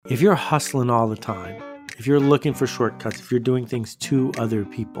If you're hustling all the time, if you're looking for shortcuts, if you're doing things to other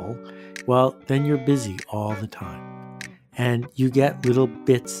people, well, then you're busy all the time. And you get little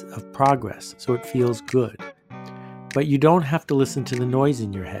bits of progress, so it feels good. But you don't have to listen to the noise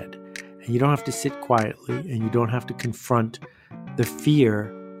in your head. And you don't have to sit quietly, and you don't have to confront the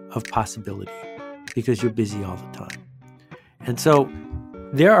fear of possibility because you're busy all the time. And so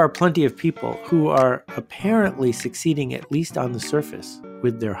there are plenty of people who are apparently succeeding, at least on the surface,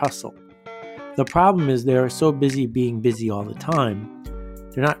 with their hustle. The problem is they're so busy being busy all the time,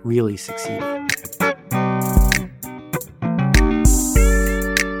 they're not really succeeding.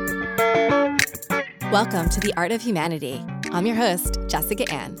 Welcome to The Art of Humanity. I'm your host, Jessica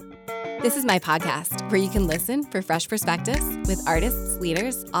Ann. This is my podcast where you can listen for fresh perspectives with artists,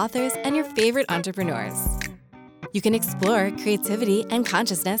 leaders, authors, and your favorite entrepreneurs. You can explore creativity and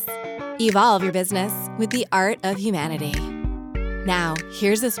consciousness, evolve your business with the art of humanity. Now,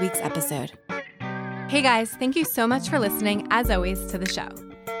 here's this week's episode. Hey guys, thank you so much for listening, as always, to the show.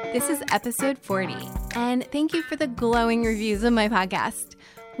 This is episode 40, and thank you for the glowing reviews of my podcast.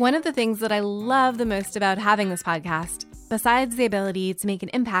 One of the things that I love the most about having this podcast, besides the ability to make an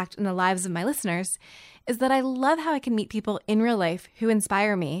impact in the lives of my listeners, is that I love how I can meet people in real life who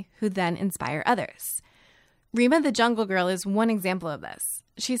inspire me, who then inspire others. Rima the Jungle Girl is one example of this.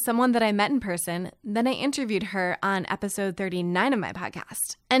 She's someone that I met in person, then I interviewed her on episode 39 of my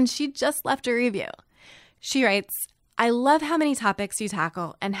podcast, and she just left a review. She writes, "I love how many topics you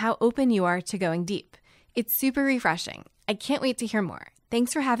tackle and how open you are to going deep. It's super refreshing. I can't wait to hear more.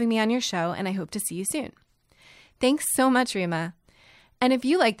 Thanks for having me on your show, and I hope to see you soon." Thanks so much, Rima. And if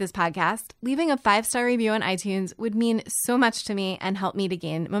you like this podcast, leaving a 5-star review on iTunes would mean so much to me and help me to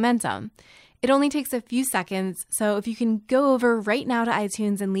gain momentum. It only takes a few seconds, so if you can go over right now to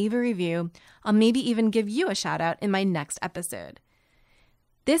iTunes and leave a review, I'll maybe even give you a shout out in my next episode.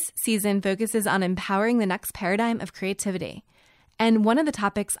 This season focuses on empowering the next paradigm of creativity. And one of the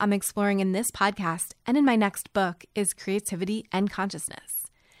topics I'm exploring in this podcast and in my next book is creativity and consciousness.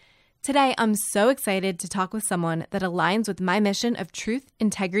 Today, I'm so excited to talk with someone that aligns with my mission of truth,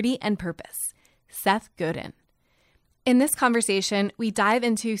 integrity, and purpose, Seth Godin. In this conversation, we dive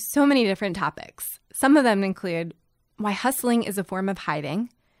into so many different topics. Some of them include why hustling is a form of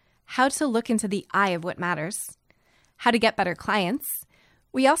hiding, how to look into the eye of what matters, how to get better clients.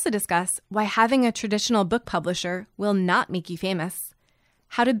 We also discuss why having a traditional book publisher will not make you famous,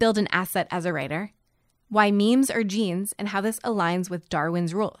 how to build an asset as a writer, why memes are genes, and how this aligns with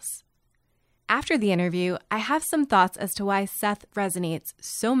Darwin's rules. After the interview, I have some thoughts as to why Seth resonates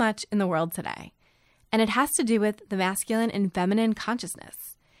so much in the world today. And it has to do with the masculine and feminine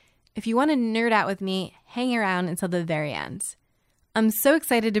consciousness. If you want to nerd out with me, hang around until the very end. I'm so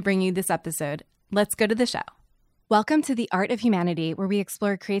excited to bring you this episode. Let's go to the show. Welcome to The Art of Humanity, where we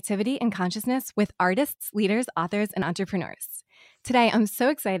explore creativity and consciousness with artists, leaders, authors, and entrepreneurs. Today, I'm so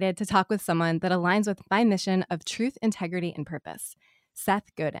excited to talk with someone that aligns with my mission of truth, integrity, and purpose,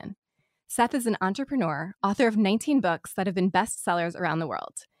 Seth Godin. Seth is an entrepreneur, author of 19 books that have been bestsellers around the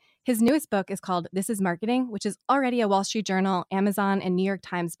world. His newest book is called This is Marketing, which is already a Wall Street Journal, Amazon, and New York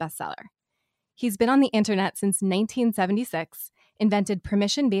Times bestseller. He's been on the internet since 1976, invented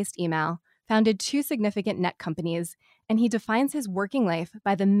permission-based email, founded 2 significant net companies, and he defines his working life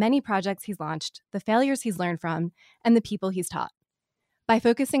by the many projects he's launched, the failures he's learned from, and the people he's taught. By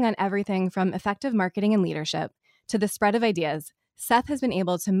focusing on everything from effective marketing and leadership to the spread of ideas, Seth has been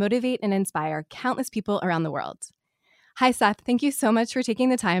able to motivate and inspire countless people around the world. Hi, Seth. Thank you so much for taking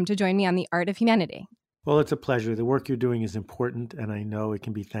the time to join me on The Art of Humanity. Well, it's a pleasure. The work you're doing is important, and I know it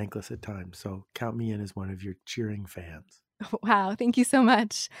can be thankless at times. So count me in as one of your cheering fans. Wow, thank you so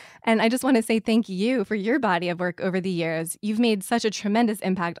much. And I just want to say thank you for your body of work over the years. You've made such a tremendous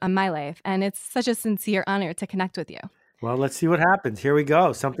impact on my life, and it's such a sincere honor to connect with you. Well, let's see what happens. Here we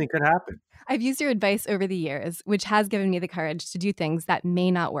go. Something could happen. I've used your advice over the years, which has given me the courage to do things that may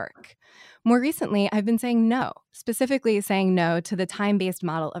not work. More recently, I've been saying no, specifically saying no to the time-based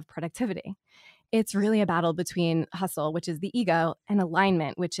model of productivity. It's really a battle between hustle, which is the ego, and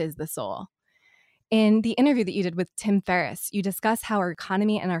alignment, which is the soul. In the interview that you did with Tim Ferriss, you discuss how our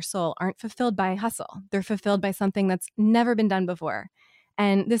economy and our soul aren't fulfilled by hustle. They're fulfilled by something that's never been done before.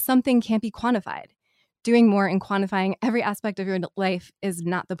 And this something can't be quantified. Doing more and quantifying every aspect of your life is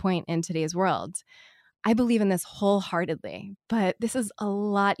not the point in today's world. I believe in this wholeheartedly, but this is a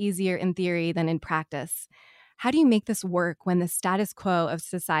lot easier in theory than in practice. How do you make this work when the status quo of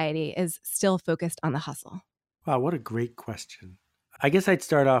society is still focused on the hustle? Wow, what a great question. I guess I'd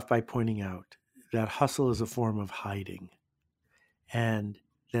start off by pointing out that hustle is a form of hiding and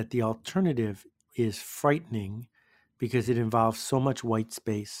that the alternative is frightening because it involves so much white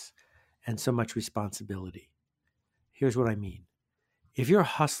space and so much responsibility. Here's what I mean. If you're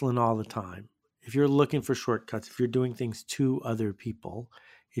hustling all the time, if you're looking for shortcuts, if you're doing things to other people,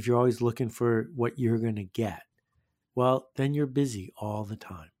 if you're always looking for what you're going to get, well, then you're busy all the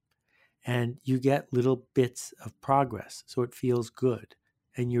time. And you get little bits of progress, so it feels good,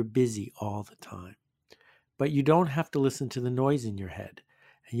 and you're busy all the time. But you don't have to listen to the noise in your head,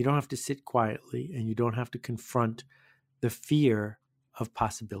 and you don't have to sit quietly, and you don't have to confront the fear of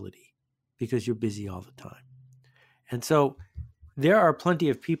possibility because you're busy all the time. And so there are plenty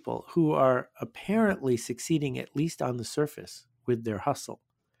of people who are apparently succeeding, at least on the surface, with their hustle.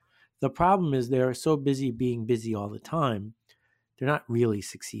 The problem is they're so busy being busy all the time, they're not really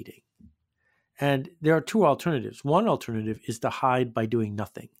succeeding. And there are two alternatives. One alternative is to hide by doing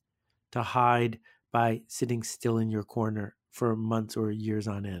nothing, to hide by sitting still in your corner for months or years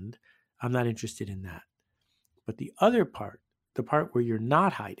on end. I'm not interested in that. But the other part, the part where you're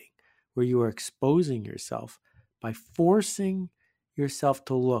not hiding, where you are exposing yourself by forcing yourself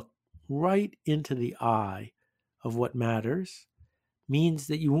to look right into the eye of what matters, means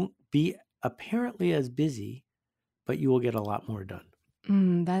that you won't be apparently as busy, but you will get a lot more done.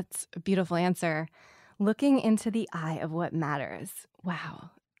 That's a beautiful answer. Looking into the eye of what matters.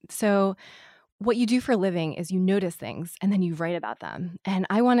 Wow. So what you do for a living is you notice things and then you write about them. And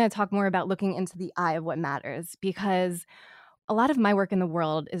I want to talk more about looking into the eye of what matters, because a lot of my work in the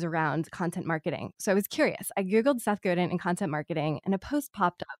world is around content marketing. So I was curious. I Googled Seth Godin and content marketing, and a post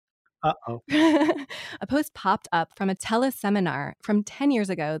popped up. Uh-oh. A post popped up from a teleseminar from 10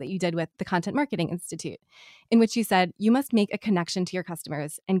 years ago that you did with the Content Marketing Institute, in which you said you must make a connection to your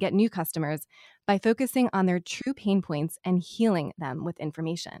customers and get new customers by focusing on their true pain points and healing them with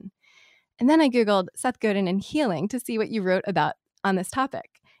information. And then I Googled Seth Godin and healing to see what you wrote about on this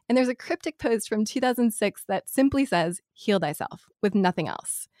topic. And there's a cryptic post from 2006 that simply says, heal thyself, with nothing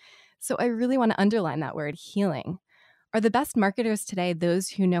else. So I really want to underline that word, healing. Are the best marketers today those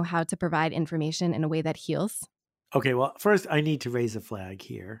who know how to provide information in a way that heals? Okay, well, first I need to raise a flag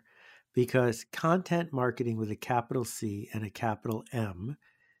here, because content marketing with a capital C and a capital M,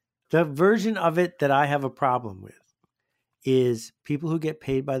 the version of it that I have a problem with is people who get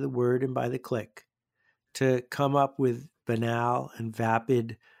paid by the word and by the click to come up with banal and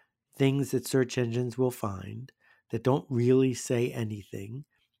vapid things that search engines will find that don't really say anything,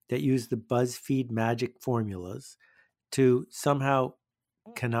 that use the BuzzFeed magic formulas to somehow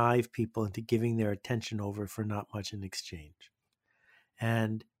connive people into giving their attention over for not much in exchange.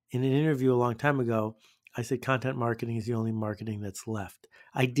 And in an interview a long time ago, I said content marketing is the only marketing that's left.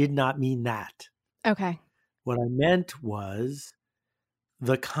 I did not mean that. Okay. What I meant was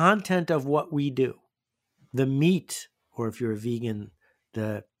the content of what we do, the meat, or if you're a vegan,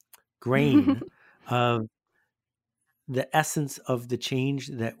 the grain of the essence of the change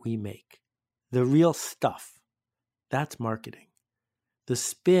that we make, the real stuff. That's marketing. The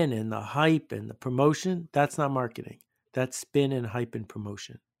spin and the hype and the promotion, that's not marketing. That's spin and hype and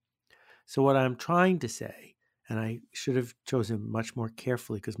promotion. So what I'm trying to say, and I should have chosen much more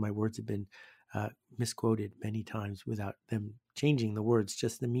carefully because my words have been misquoted many times without them changing the words,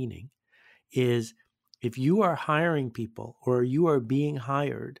 just the meaning, is if you are hiring people or you are being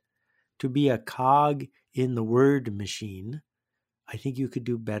hired to be a cog in the word machine, I think you could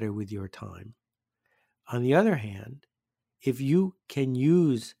do better with your time. On the other hand, if you can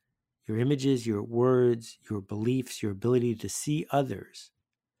use your images, your words, your beliefs, your ability to see others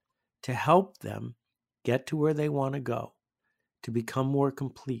to help them get to where they want to go, to become more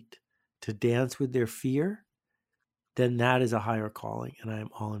complete, to dance with their fear, then that is a higher calling, and I am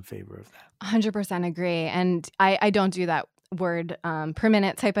all in favor of that. 100% agree. And I don't do that word per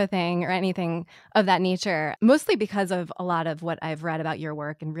minute type of thing or anything of that nature, mostly because of a lot of what I've read about your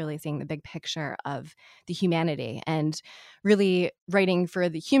work and really seeing the big picture of the humanity and really writing for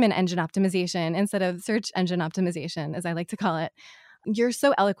the human engine optimization instead of search engine optimization, as I like to call it. You're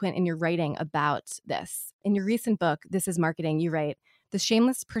so eloquent in your writing about this. In your recent book, This is Marketing, you write, "The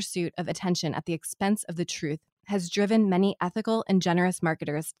shameless pursuit of attention at the expense of the truth has driven many ethical and generous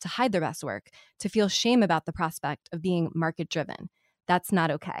marketers to hide their best work, to feel shame about the prospect of being market-driven. That's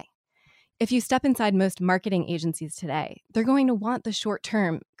not okay." If you step inside most marketing agencies today, they're going to want the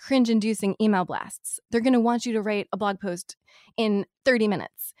short-term, cringe-inducing email blasts. They're going to want you to write a blog post in 30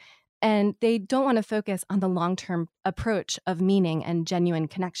 minutes. And they don't want to focus on the long-term approach of meaning and genuine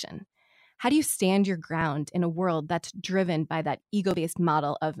connection. How do you stand your ground in a world that's driven by that ego-based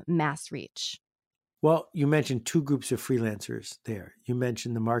model of mass reach? Well, you mentioned two groups of freelancers there. You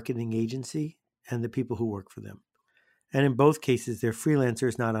mentioned the marketing agency and the people who work for them. And in both cases, they're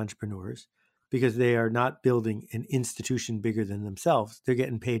freelancers, not entrepreneurs. because they are not building an institution bigger than themselves. They're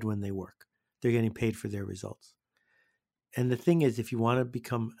getting paid when they work. They're getting paid for their results. And the thing is, if you want to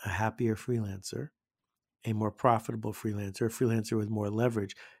become a happier freelancer, a more profitable freelancer, a freelancer with more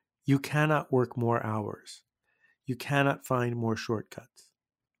leverage, you cannot work more hours. You cannot find more shortcuts.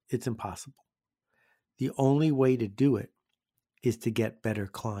 It's impossible. The only way to do it is to get better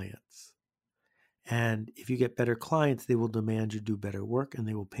clients. And if you get better clients, they will demand you do better work and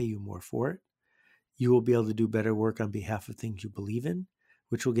they will pay you more for it. You will be able to do better work on behalf of things you believe in,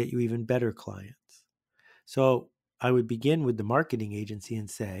 which will get you even better clients. So I would begin with the marketing agency and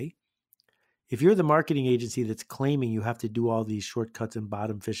say, if you're the marketing agency that's claiming you have to do all these shortcuts and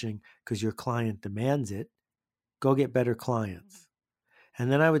bottom fishing because your client demands it, go get better clients.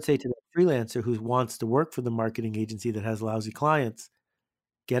 And then I would say to the freelancer who wants to work for the marketing agency that has lousy clients,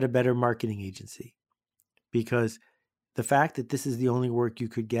 get a better marketing agency. Because the fact that this is the only work you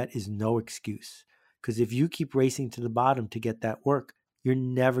could get is no excuse. Because if you keep racing to the bottom to get that work, you're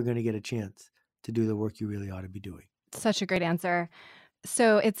never going to get a chance to do the work you really ought to be doing. Such a great answer.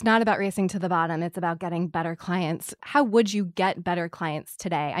 So it's not about racing to the bottom. It's about getting better clients. How would you get better clients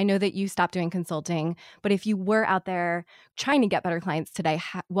today? I know that you stopped doing consulting, but if you were out there trying to get better clients today,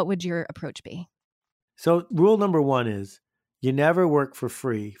 what would your approach be? So rule number one is you never work for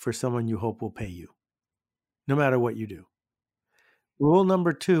free for someone you hope will pay you, no matter what you do. Rule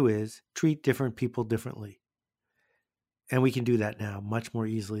number two is treat different people differently. And we can do that now much more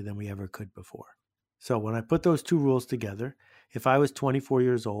easily than we ever could before. So when I put those two rules together, if I was 24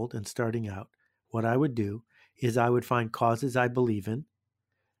 years old and starting out, what I would do is I would find causes I believe in,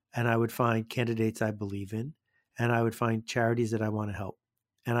 and I would find candidates I believe in, and I would find charities that I want to help,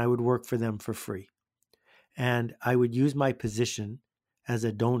 and I would work for them for free. And I would use my position as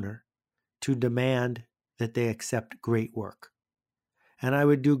a donor to demand that they accept great work. And I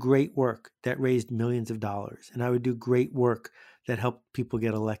would do great work that raised millions of dollars. And I would do great work that helped people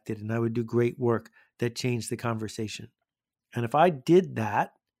get elected. And I would do great work that changed the conversation. And if I did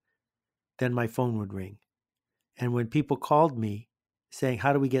that, then my phone would ring. And when people called me saying,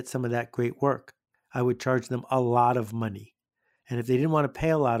 how do we get some of that great work? I would charge them a lot of money. And if they didn't want to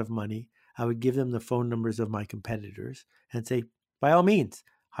pay a lot of money, I would give them the phone numbers of my competitors and say, by all means,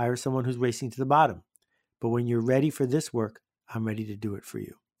 hire someone who's racing to the bottom. But when you're ready for this work, I'm ready to do it for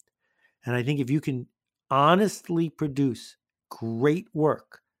you. And I think if you can honestly produce great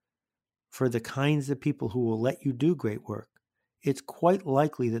work for the kinds of people who will let you do great work, it's quite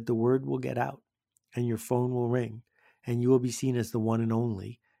likely that the word will get out and your phone will ring and you will be seen as the one and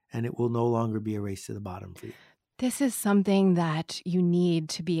only, and it will no longer be a race to the bottom for you. This is something that you need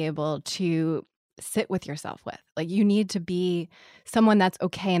to be able to sit with yourself with. Like, you need to be someone that's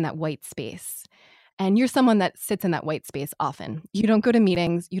okay in that white space. And you're someone that sits in that white space often. You don't go to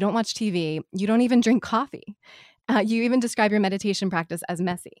meetings. You don't watch TV. You don't even drink coffee. You even describe your meditation practice as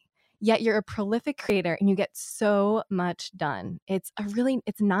messy. Yet you're a prolific creator and you get so much done. It's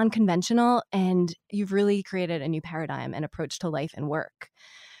non-conventional, and you've really created a new paradigm and approach to life and work.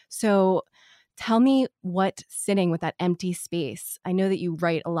 So tell me what sitting with that empty space. I know that you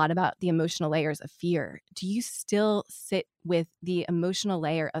write a lot about the emotional layers of fear. Do you still sit with the emotional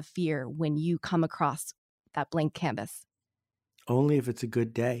layer of fear when you come across that blank canvas? Only if it's a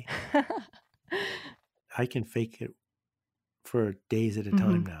good day. I can fake it for days at a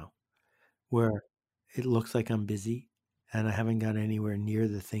time now, where it looks like I'm busy and I haven't got anywhere near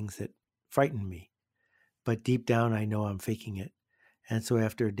the things that frighten me. But deep down, I know I'm faking it. And so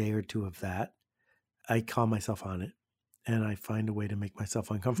after a day or two of that, I call myself on it and I find a way to make myself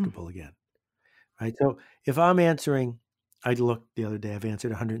uncomfortable again. Right. So if I'm answering, I looked the other day, I've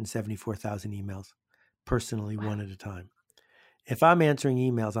answered 174,000 emails personally, one at a time. If I'm answering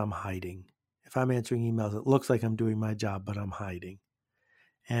emails, I'm hiding. If I'm answering emails, it looks like I'm doing my job, but I'm hiding.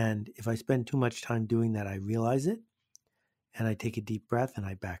 And if I spend too much time doing that, I realize it and I take a deep breath and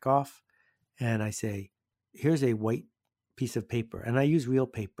I back off and I say, here's a white piece of paper. And I use real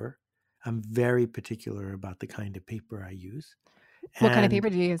paper. I'm very particular about the kind of paper I use. What kind of paper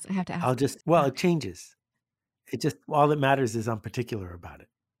do you use? I have to ask. It changes. All that matters is I'm particular about it.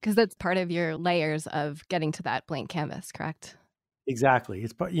 Because that's part of your layers of getting to that blank canvas, correct? Exactly.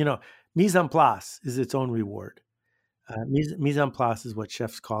 It's part, mise en place is its own reward. Mise en place is what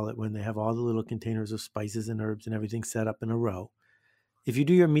chefs call it when they have all the little containers of spices and herbs and everything set up in a row. If you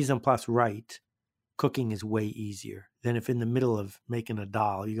do your mise en place right, cooking is way easier than if in the middle of making a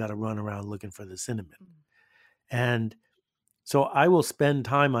dal, you got to run around looking for the cinnamon. And so I will spend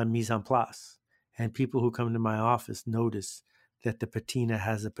time on mise en place, and people who come to my office notice that the patina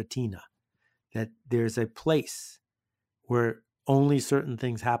has a patina, that there's a place where only certain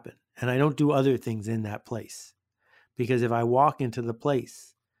things happen. And I don't do other things in that place. Because if I walk into the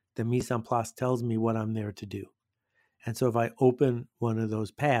place, the mise en place tells me what I'm there to do. And so if I open one of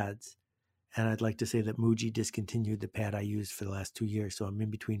those pads, and I'd like to say that Muji discontinued the pad I used for the last 2 years, so I'm in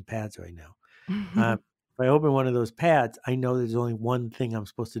between pads right now. If I open one of those pads, I know there's only one thing I'm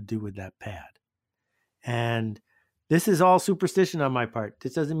supposed to do with that pad. And this is all superstition on my part.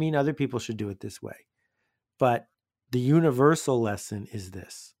 This doesn't mean other people should do it this way. But the universal lesson is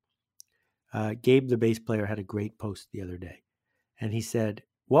this. Gabe, the bass player, had a great post the other day. And he said,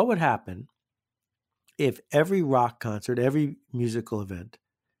 what would happen if every rock concert, every musical event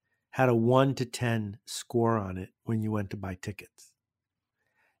had a 1 to 10 score on it when you went to buy tickets?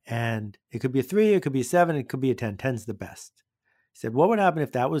 And it could be a 3, it could be a 7, it could be a 10. 10's the best. He said, what would happen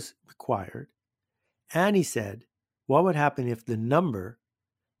if that was required? And he said, what would happen if the number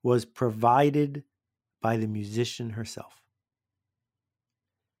was provided by the musician herself?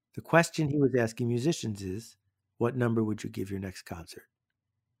 The question he was asking musicians is, what number would you give your next concert?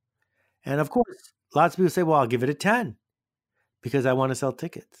 And of course, lots of people say, well, I'll give it a 10 because I want to sell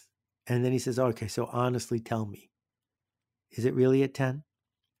tickets. And then he says, okay, so honestly tell me, is it really a 10?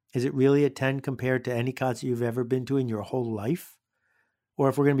 Is it really a 10 compared to any concert you've ever been to in your whole life? Or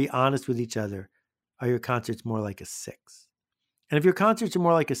if we're going to be honest with each other, are your concerts more like a 6? And if your concerts are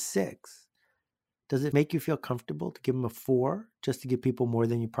more like a 6, does it make you feel comfortable to give them a 4 just to give people more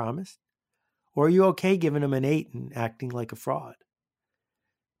than you promised? Or are you okay giving them an 8 and acting like a fraud?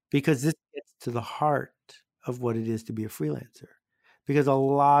 Because this gets to the heart of what it is to be a freelancer. Because a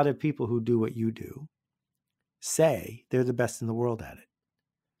lot of people who do what you do say they're the best in the world at it.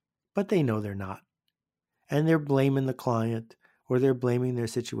 But they know they're not. And they're blaming the client or they're blaming their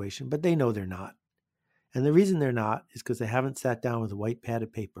situation, but they know they're not. And the reason they're not is because they haven't sat down with a white pad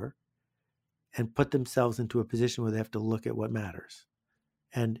of paper and put themselves into a position where they have to look at what matters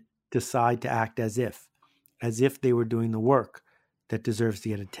and decide to act as if they were doing the work that deserves to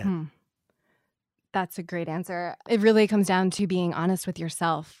get a 10. That's a great answer. It really comes down to being honest with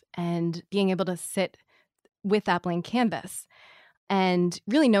yourself and being able to sit with that blank canvas and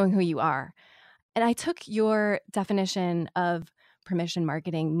really knowing who you are. And I took your definition of permission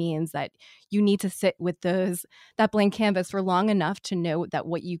marketing means that you need to sit with that blank canvas for long enough to know that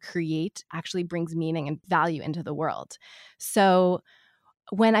what you create actually brings meaning and value into the world. So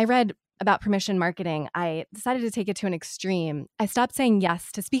when I read about permission marketing, I decided to take it to an extreme. I stopped saying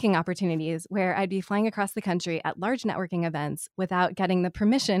yes to speaking opportunities where I'd be flying across the country at large networking events without getting the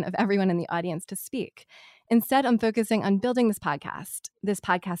permission of everyone in the audience to speak. Instead, I'm focusing on building this podcast. This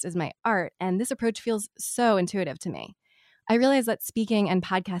podcast is my art, and this approach feels so intuitive to me. I realize that speaking and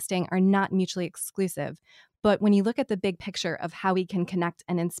podcasting are not mutually exclusive, but when you look at the big picture of how we can connect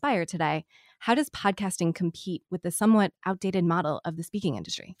and inspire today, how does podcasting compete with the somewhat outdated model of the speaking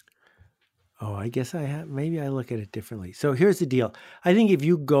industry? Oh, I guess maybe I look at it differently. So here's the deal. I think if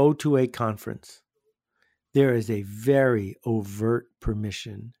you go to a conference, there is a very overt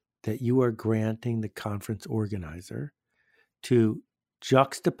permission that you are granting the conference organizer to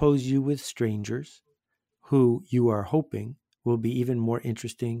juxtapose you with strangers who you are hoping will be even more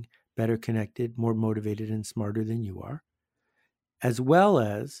interesting, better connected, more motivated, and smarter than you are, as well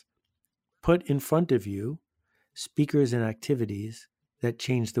as put in front of you speakers and activities that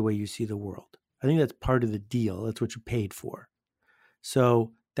change the way you see the world. I think that's part of the deal. That's what you paid for.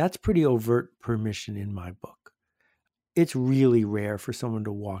 So that's pretty overt permission in my book. It's really rare for someone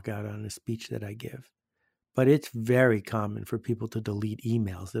to walk out on a speech that I give, but it's very common for people to delete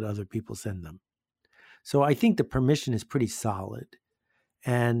emails that other people send them. So I think the permission is pretty solid.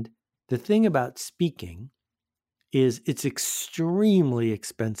 And the thing about speaking is it's extremely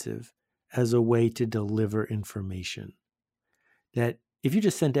expensive as a way to deliver information. That if you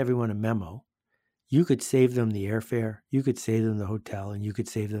just sent everyone a memo, you could save them the airfare, you could save them the hotel, and you could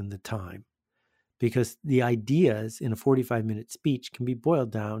save them the time. Because the ideas in a 45-minute speech can be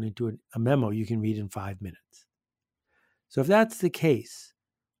boiled down into a memo you can read in 5 minutes. So if that's the case,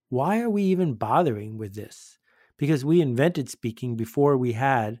 why are we even bothering with this? Because we invented speaking before we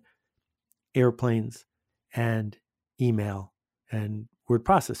had airplanes and email and word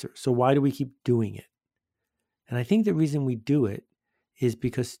processors. So why do we keep doing it? And I think the reason we do it is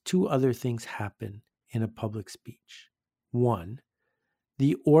because 2 other things happen in a public speech. 1,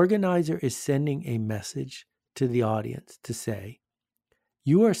 the organizer is sending a message to the audience to say,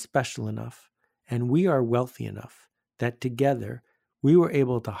 you are special enough and we are wealthy enough that together we were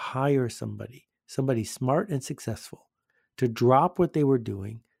able to hire somebody smart and successful, to drop what they were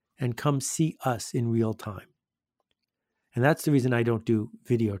doing and come see us in real time. And that's the reason I don't do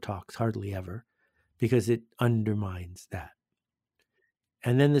video talks hardly ever, because it undermines that.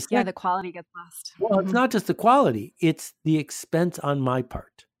 And then the Yeah, second, the quality gets lost. well, it's not just the quality, it's the expense on my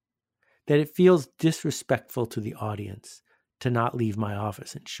part, that it feels disrespectful to the audience to not leave my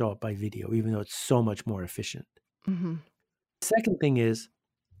office and show up by video, even though it's so much more efficient. Mm-hmm. The second thing is,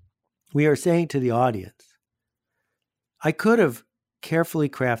 we are saying to the audience, I could have carefully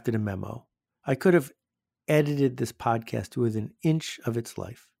crafted a memo. I could have edited this podcast with an inch of its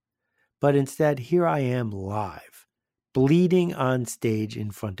life. But instead, here I am live, bleeding on stage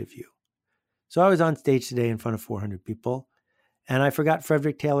in front of you. So I was on stage today in front of 400 people, and I forgot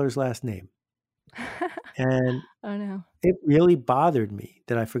Frederick Taylor's last name. And Oh, no. it really bothered me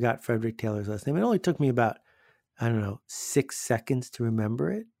that I forgot Frederick Taylor's last name. It only took me about, 6 seconds to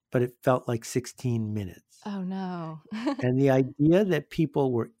remember it, but it felt like 16 minutes. Oh, no. And the idea that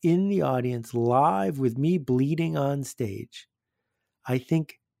people were in the audience live with me bleeding on stage, I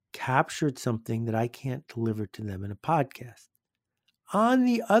think captured something that I can't deliver to them in a podcast. On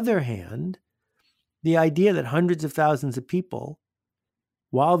the other hand, the idea that hundreds of thousands of people,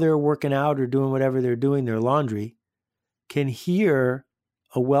 while they're working out or doing whatever they're doing, their laundry, can hear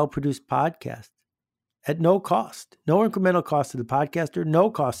a well-produced podcast at no cost, no incremental cost to the podcaster, no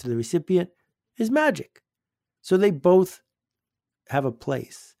cost to the recipient, is magic. So they both have a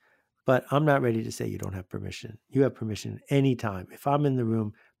place, but I'm not ready to say you don't have permission. You have permission anytime. If I'm in the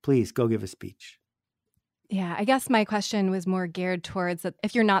room, please go give a speech. Yeah, I guess my question was more geared towards that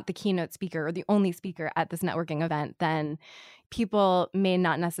if you're not the keynote speaker or the only speaker at this networking event, then people may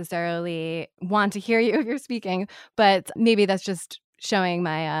not necessarily want to hear you if you're speaking, but maybe that's just showing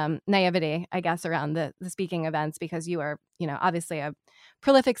my naivety, I guess, around the speaking events, because you are, obviously a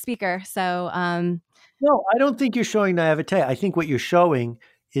prolific speaker. So, No, I don't think you're showing naivete. I think what you're showing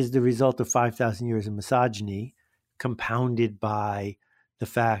is the result of 5,000 years of misogyny, compounded by the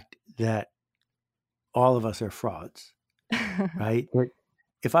fact that all of us are frauds, right?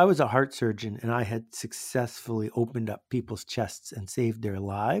 If I was a heart surgeon and I had successfully opened up people's chests and saved their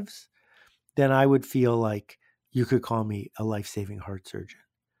lives, then I would feel like you could call me a life-saving heart surgeon.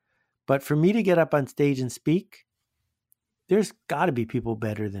 But for me to get up on stage and speak, there's got to be people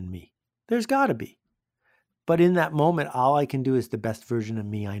better than me. There's got to be. But in that moment, all I can do is the best version of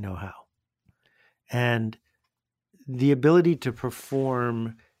me I know how. And the ability to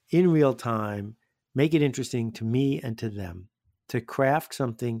perform in real time, make it interesting to me and to them, to craft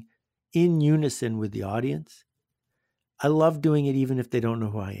something in unison with the audience. I love doing it even if they don't know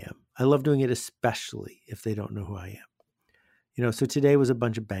who I am. I love doing it especially if they don't know who I am. So today was a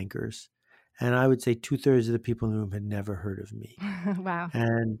bunch of bankers, and I would say 2/3 of the people in the room had never heard of me. Wow.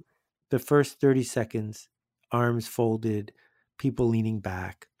 And the first 30 seconds, arms folded, people leaning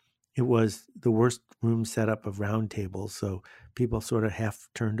back. It was the worst room setup of round tables, so people sort of half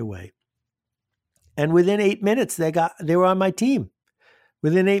turned away. And within 8 minutes, they were on my team.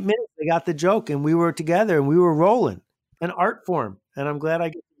 Within 8 minutes, they got the joke, and we were together, and we were rolling. An art form, and I'm glad I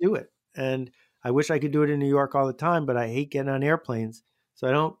get to do it. And I wish I could do it in New York all the time, but I hate getting on airplanes, so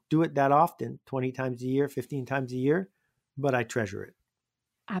I don't do it that often, 20 times a year, 15 times a year, but I treasure it.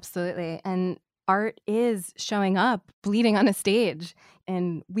 Absolutely. And art is showing up, bleeding on a stage.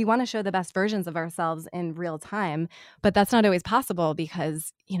 And we want to show the best versions of ourselves in real time. But that's not always possible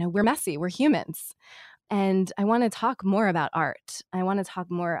because, we're messy, we're humans. And I want to talk more about art. I want to talk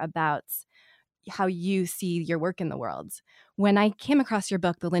more about how you see your work in the world. When I came across your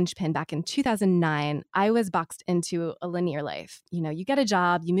book, The Linchpin, back in 2009, I was boxed into a linear life. You get a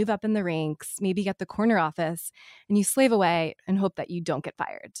job, you move up in the ranks, maybe get the corner office, and you slave away and hope that you don't get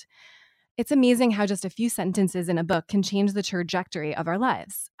fired. It's amazing how just a few sentences in a book can change the trajectory of our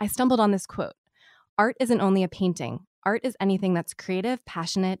lives. I stumbled on this quote: "Art isn't only a painting. Art is anything that's creative,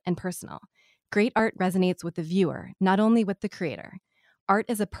 passionate, and personal. Great art resonates with the viewer, not only with the creator. Art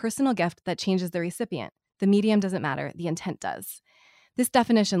is a personal gift that changes the recipient. The medium doesn't matter, the intent does." This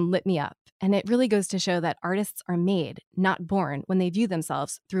definition lit me up, and it really goes to show that artists are made, not born, when they view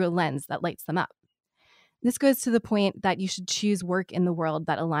themselves through a lens that lights them up. This goes to the point that you should choose work in the world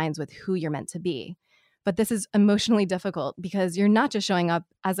that aligns with who you're meant to be. But this is emotionally difficult because you're not just showing up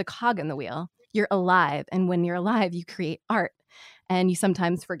as a cog in the wheel, you're alive. And when you're alive, you create art. And you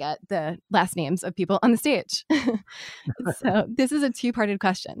sometimes forget the last names of people on the stage. So this is a two-parted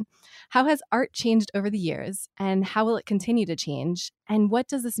question. How has art changed over the years, and how will it continue to change? And what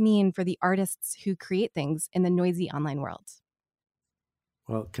does this mean for the artists who create things in the noisy online world?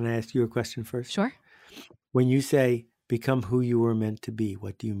 Well, can I ask you a question first? Sure. When you say become who you were meant to be,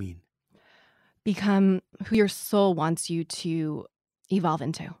 what do you mean? Become who your soul wants you to evolve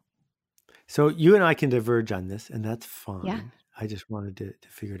into. So you and I can diverge on this, and that's fine. Yeah. I just wanted to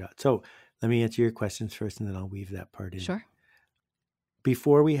figure it out. So let me answer your questions first, and then I'll weave that part in. Sure.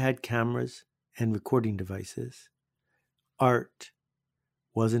 before we had cameras and recording devices, art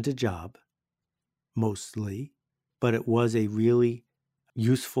wasn't a job, mostly, but it was a really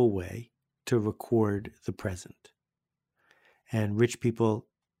useful way to record the present. And rich people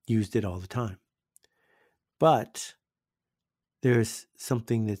used it all the time. But there's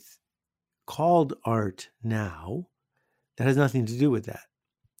something that's called art now that has nothing to do with that.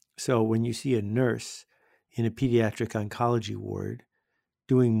 So when you see a nurse in a pediatric oncology ward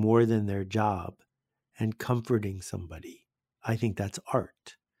doing more than their job and comforting somebody, I think that's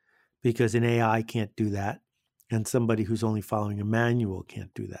art, because an AI can't do that, and somebody who's only following a manual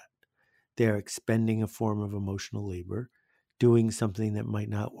can't do that. They're expending a form of emotional labor, doing something that might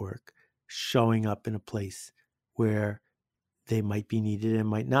not work, showing up in a place where they might be needed and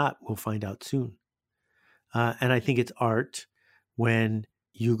might not. We'll find out soon. And I think it's art when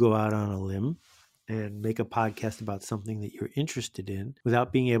you go out on a limb and make a podcast about something that you're interested in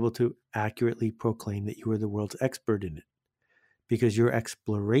without being able to accurately proclaim that you are the world's expert in it. Because your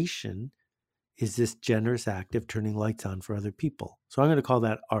exploration is this generous act of turning lights on for other people. So I'm going to call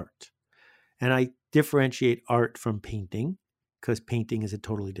that art. And I differentiate art from painting, because painting is a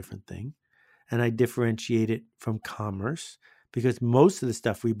totally different thing. And I differentiate it from commerce, because most of the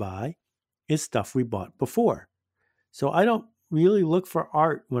stuff we buy is stuff we bought before. So I don't really look for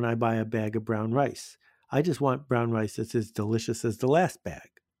art when I buy a bag of brown rice. I just want brown rice that's as delicious as the last bag.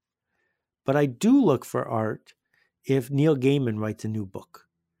 But I do look for art if Neil Gaiman writes a new book,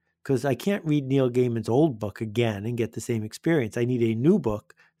 because I can't read Neil Gaiman's old book again and get the same experience. I need a new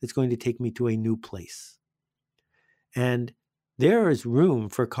book that's going to take me to a new place. And there is room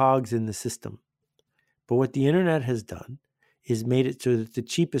for cogs in the system. But what the internet has done is made it so that the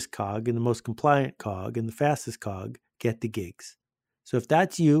cheapest cog and the most compliant cog and the fastest cog get the gigs. So if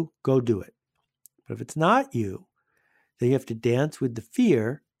that's you, go do it. But if it's not you, then you have to dance with the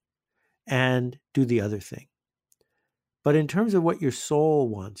fear and do the other thing. But in terms of what your soul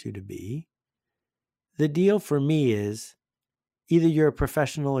wants you to be, the deal for me is either you're a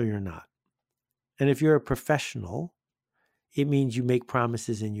professional or you're not. And if you're a professional, it means you make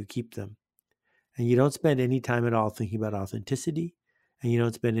promises and you keep them. And you don't spend any time at all thinking about authenticity, and you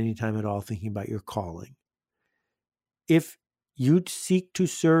don't spend any time at all thinking about your calling. If you seek to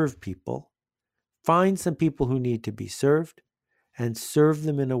serve people, find some people who need to be served and serve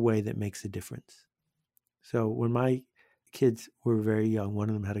them in a way that makes a difference. So when my kids were very young, one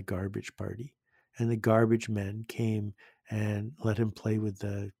of them had a garbage party, and the garbage men came and let him play with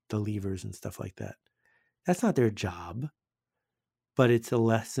the levers and stuff like that. That's not their job, but it's a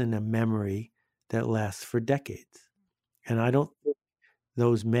lesson, a memory that lasts for decades. And I don't think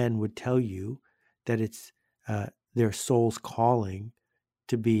those men would tell you that it's their soul's calling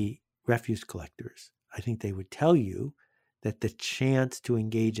to be refuse collectors. I think they would tell you that the chance to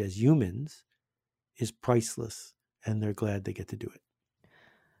engage as humans is priceless, and they're glad they get to do it.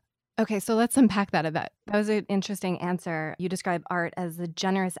 Okay, so let's unpack that a bit. That was an interesting answer. You describe art as the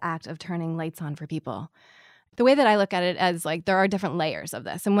generous act of turning lights on for people. The way that I look at it as like there are different layers of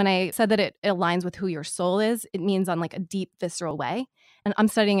this. And when I said that it aligns with who your soul is, it means on like a deep, visceral way. And I'm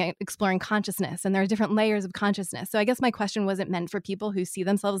studying exploring consciousness, and there are different layers of consciousness. So I guess my question wasn't meant for people who see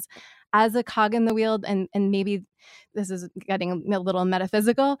themselves as a cog in the wheel, and maybe this is getting a little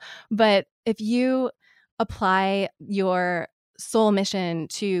metaphysical, but if you apply your soul mission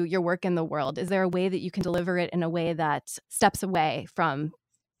to your work in the world, is there a way that you can deliver it in a way that steps away from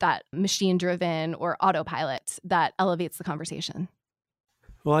that machine-driven or autopilot that elevates the conversation?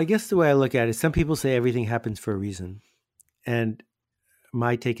 Well, I guess the way I look at it, some people say everything happens for a reason. And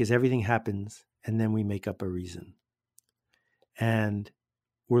my take is everything happens, and then we make up a reason. And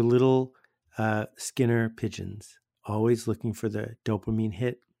we're little Skinner pigeons, always looking for the dopamine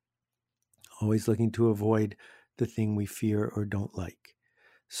hit, always looking to avoid the thing we fear or don't like.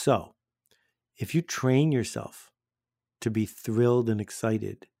 So if you train yourself to be thrilled and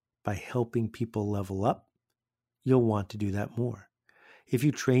excited by helping people level up, you'll want to do that more. If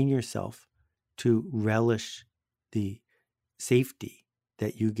you train yourself to relish the safety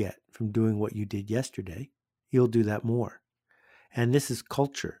that you get from doing what you did yesterday, you'll do that more. And this is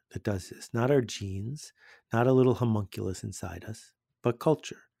culture that does this, not our genes, not a little homunculus inside us, but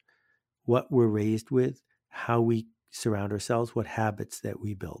culture. What we're raised with, how we surround ourselves, what habits that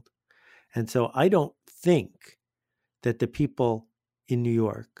we build. And so I don't think that the people in New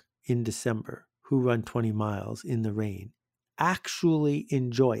York in December who run 20 miles in the rain actually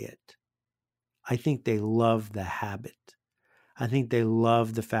enjoy it. I think they love the habit. I think they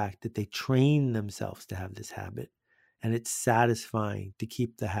love the fact that they train themselves to have this habit, and it's satisfying to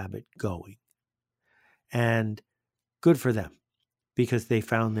keep the habit going. And good for them. because they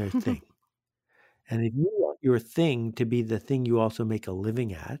found their thing. And if you want your thing to be the thing you also make a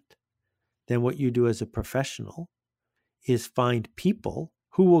living at, then what you do as a professional is find people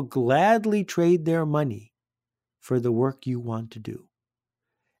who will gladly trade their money for the work you want to do.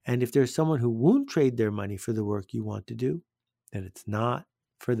 And if there's someone who won't trade their money for the work you want to do, then it's not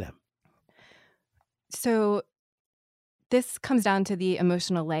for them. So this comes down to the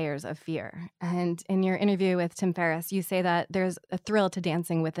emotional layers of fear. And in your interview with Tim Ferriss, you say that there's a thrill to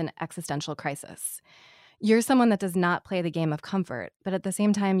dancing with an existential crisis. You're someone that does not play the game of comfort, but at the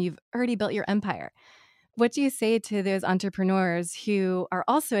same time, you've already built your empire. What do you say to those entrepreneurs who are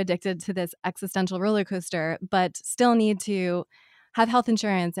also addicted to this existential roller coaster, but still need to have health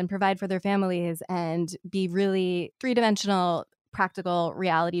insurance and provide for their families and be really three-dimensional, practical,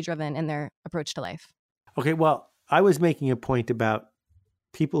 reality-driven in their approach to life? Okay, well, I was making a point about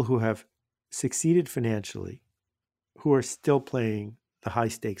people who have succeeded financially, who are still playing the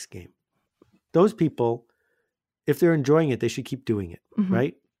high-stakes game. Those people, if they're enjoying it, they should keep doing it,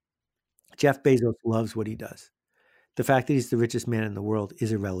 right? Jeff Bezos loves what he does. The fact that he's the richest man in the world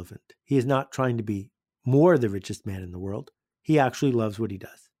is irrelevant. He is not trying to be more the richest man in the world. He actually loves what he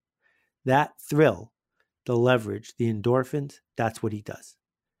does. That thrill, the leverage, the endorphins, that's what he does.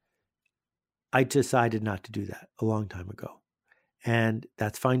 I decided not to do that a long time ago. And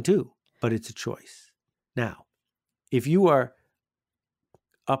that's fine too, but it's a choice. Now, if you are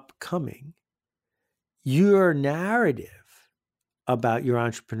upcoming, your narrative about your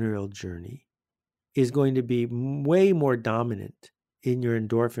entrepreneurial journey is going to be way more dominant in your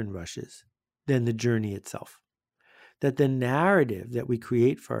endorphin rushes than the journey itself. That the narrative that we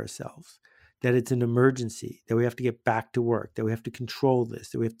create for ourselves, that it's an emergency, that we have to get back to work, that we have to control this,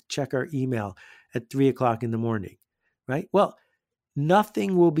 that we have to check our email at 3:00 in the morning, right? Well,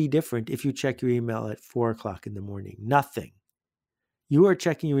 nothing will be different if you check your email at 4:00 in the morning. Nothing. You are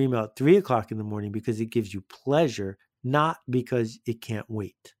checking your email at 3:00 in the morning because it gives you pleasure, not because it can't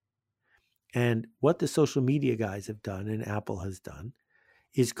wait. And what the social media guys have done, and Apple has done,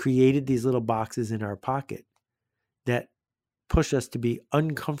 is created these little boxes in our pocket that push us to be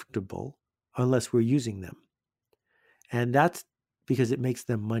uncomfortable unless we're using them. And that's because it makes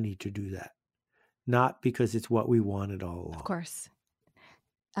them money to do that, not because it's what we wanted all along. Of course.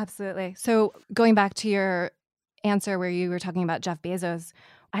 Absolutely. So going back to your answer where you were talking about Jeff Bezos,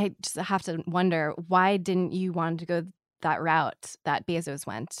 I just have to wonder, why didn't you want to go that route that Bezos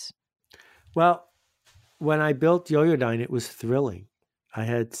went? Well, when I built Yoyodyne, it was thrilling. I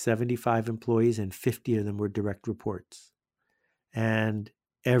had 75 employees and 50 of them were direct reports. And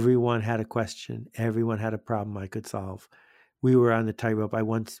everyone had a question. Everyone had a problem I could solve. We were on the tightrope. I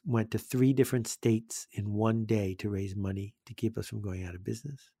once went to 3 different states in one day to raise money to keep us from going out of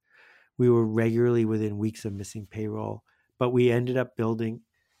business. We were regularly within weeks of missing payroll, but we ended up building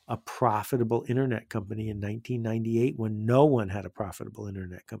a profitable internet company in 1998 when no one had a profitable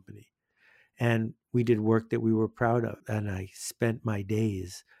internet company. And we did work that we were proud of. And I spent my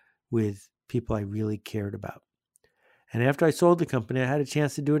days with people I really cared about. And after I sold the company, I had a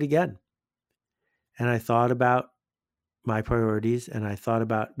chance to do it again. And I thought about my priorities and I thought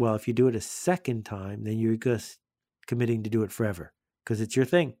about, well, if you do it a second time, then you're just committing to do it forever because it's your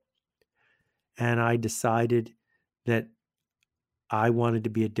thing. And I decided that I wanted to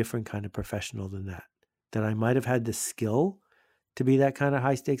be a different kind of professional than that I might have had the skill to be that kind of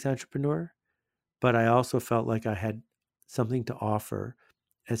high stakes entrepreneur, but I also felt like I had something to offer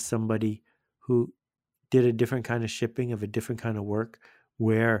as somebody who did a different kind of shipping of a different kind of work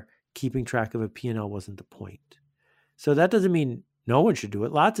where keeping track of a P&L wasn't the point. So that doesn't mean no one should do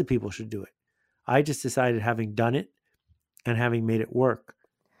it. Lots of people should do it. I just decided, having done it and having made it work,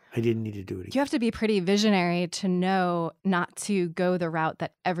 I didn't need to do it again. You have to be pretty visionary to know not to go the route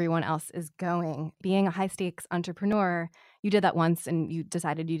that everyone else is going. Being a high-stakes entrepreneur, you did that once and you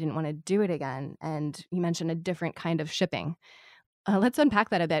decided you didn't want to do it again. And you mentioned a different kind of shipping. Let's unpack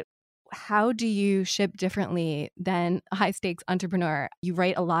that a bit. How do you ship differently than a high-stakes entrepreneur? You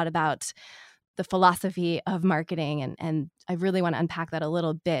write a lot about the philosophy of marketing, and I really want to unpack that a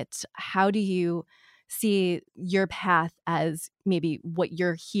little bit. How do you see your path as maybe what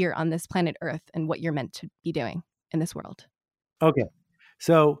you're here on this planet Earth and what you're meant to be doing in this world? Okay.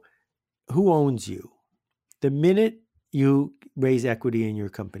 So who owns you? The minute you raise equity in your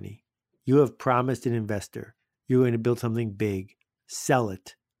company, you have promised an investor you're going to build something big, sell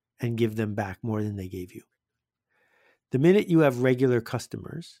it, and give them back more than they gave you. The minute you have regular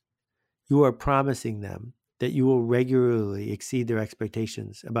customers, you are promising them that you will regularly exceed their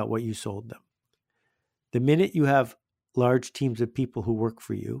expectations about what you sold them. The minute you have large teams of people who work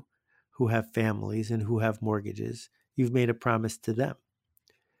for you, who have families and who have mortgages, you've made a promise to them.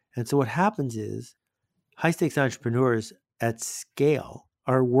 And so what happens is high-stakes entrepreneurs at scale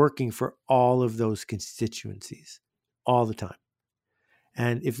are working for all of those constituencies all the time.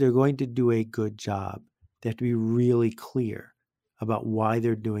 And if they're going to do a good job, they have to be really clear about why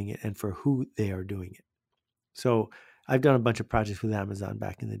they're doing it and for who they are doing it. So I've done a bunch of projects with Amazon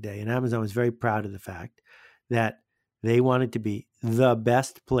back in the day, and Amazon was very proud of the fact that they wanted to be the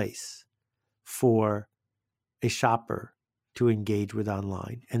best place for a shopper to engage with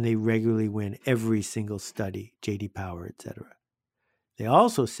online, and they regularly win every single study, J.D. Power, etc. They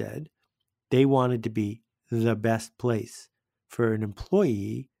also said they wanted to be the best place for an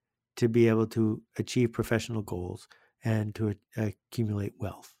employee to be able to achieve professional goals and to accumulate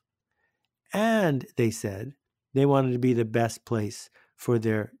wealth. And they said they wanted to be the best place for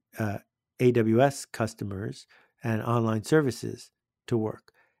their AWS customers and online services to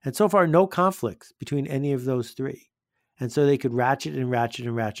work. And so far, no conflicts between any of those three. And so they could ratchet and ratchet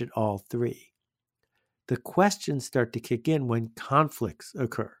and ratchet all three. The questions start to kick in when conflicts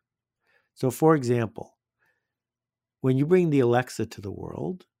occur. So for example, when you bring the Alexa to the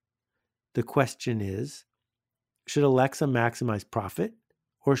world, the question is, should Alexa maximize profit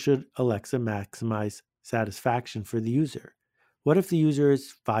or should Alexa maximize satisfaction for the user? What if the user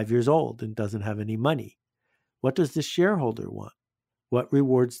is 5 years old and doesn't have any money? What does the shareholder want? What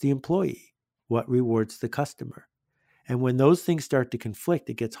rewards the employee? What rewards the customer? And when those things start to conflict,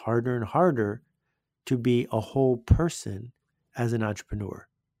 it gets harder and harder to be a whole person as an entrepreneur.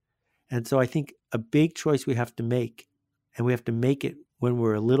 And so I think a big choice we have to make, and we have to make it when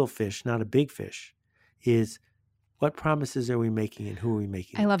we're a little fish, not a big fish, is what promises are we making and who are we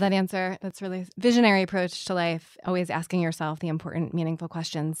making? I love that answer. That's really visionary approach to life, always asking yourself the important, meaningful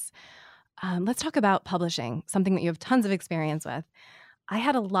questions. Let's talk about publishing, something that you have tons of experience with. I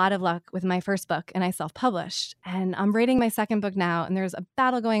had a lot of luck with my first book and I self-published. And I'm writing my second book now, and there's a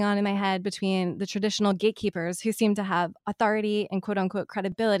battle going on in my head between the traditional gatekeepers who seem to have authority and quote-unquote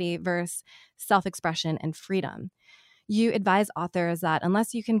credibility versus self-expression and freedom. You advise authors that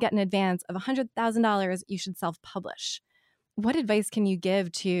unless you can get an advance of $100,000, you should self-publish. What advice can you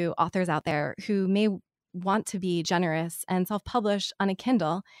give to authors out there who may want to be generous and self-publish on a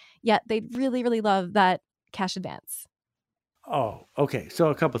Kindle, yet they'd really, really love that cash advance? Oh, okay. So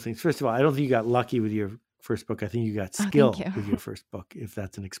a couple of things. First of all, I don't think you got lucky with your first book. I think you got skill with your first book, if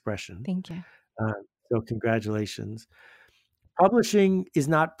that's an expression. Thank you. So congratulations. Publishing is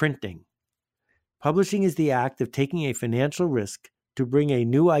not printing. Publishing is the act of taking a financial risk to bring a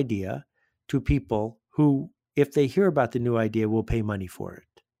new idea to people who, if they hear about the new idea, will pay money for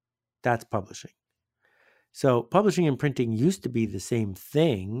it. That's publishing. So publishing and printing used to be the same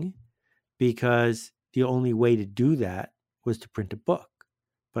thing because the only way to do that was to print a book.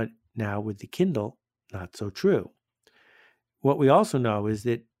 But now with the Kindle, not so true. What we also know is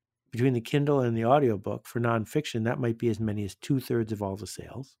that between the Kindle and the audiobook for nonfiction, that might be as many as 2/3 of all the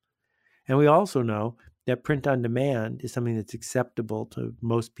sales. And we also know that print on demand is something that's acceptable to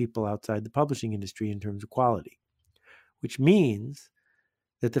most people outside the publishing industry in terms of quality, which means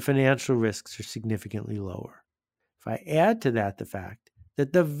that the financial risks are significantly lower. If I add to that the fact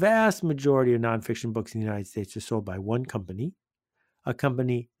that the vast majority of nonfiction books in the United States are sold by one company, a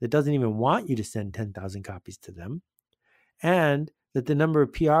company that doesn't even want you to send 10,000 copies to them, and that the number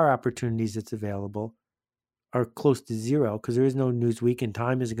of PR opportunities that's available are close to zero because there is no Newsweek and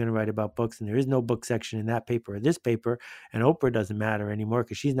Time isn't going to write about books, and there is no book section in that paper or this paper, and Oprah doesn't matter anymore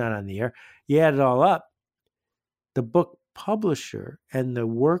because she's not on the air. You add it all up, the book publisher and the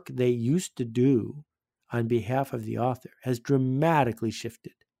work they used to do on behalf of the author has dramatically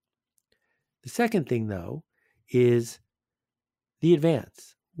shifted. The second thing, though, is the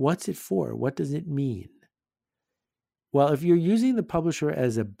advance. What's it for? What does it mean? Well, if you're using the publisher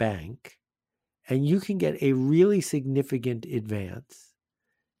as a bank and you can get a really significant advance,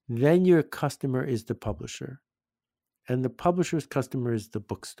 then your customer is the publisher. And the publisher's customer is the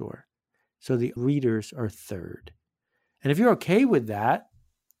bookstore. So the readers are third. And if you're okay with that,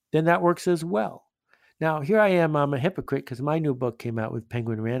 then that works as well. Now, here I am, I'm a hypocrite because my new book came out with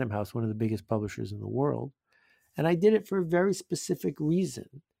Penguin Random House, one of the biggest publishers in the world. And I did it for a very specific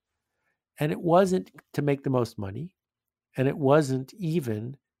reason. And it wasn't to make the most money. And it wasn't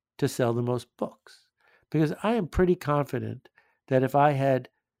even to sell the most books. Because I am pretty confident that if I had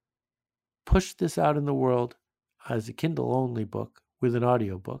pushed this out in the world as a Kindle-only book with an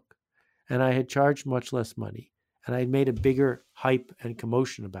audiobook, and I had charged much less money, and I had made a bigger hype and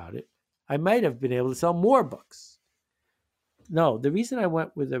commotion about it, I might have been able to sell more books. No, the reason I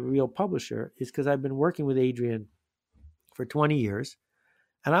went with a real publisher is because I've been working with Adrian for 20 years,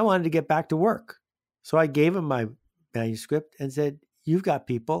 and I wanted to get back to work. So I gave him my manuscript and said, you've got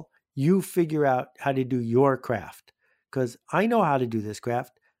people, you figure out how to do your craft. Because I know how to do this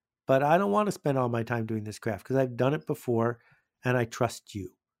craft, but I don't want to spend all my time doing this craft because I've done it before and I trust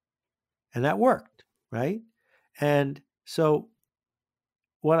you. And that worked, right? And so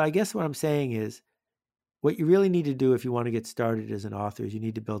what I'm saying is, what you really need to do if you want to get started as an author is you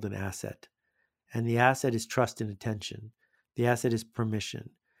need to build an asset. And the asset is trust and attention. The asset is permission.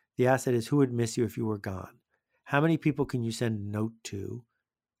 The asset is who would miss you if you were gone. How many people can you send a note to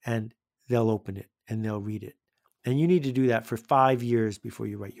and they'll open it and they'll read it? And you need to do that for 5 years before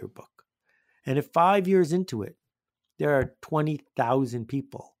you write your book. And if 5 years into it, there are 20,000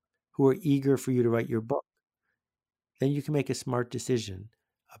 people who are eager for you to write your book, then you can make a smart decision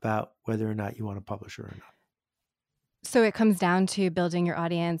about whether or not you want to publish it or not. So it comes down to building your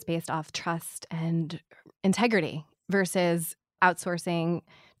audience based off trust and integrity versus outsourcing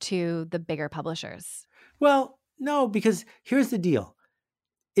to the bigger publishers. Well, no, because here's the deal.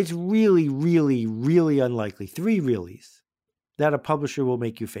 It's really, really, really unlikely, 3 reallys, that a publisher will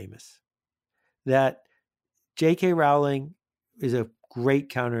make you famous. That J.K. Rowling is a great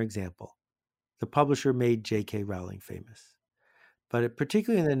counterexample. The publisher made J.K. Rowling famous. But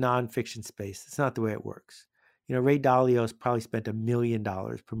particularly in the nonfiction space, it's not the way it works. Ray Dalio's probably spent $1 million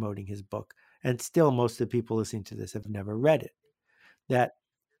promoting his book, and still most of the people listening to this have never read it. That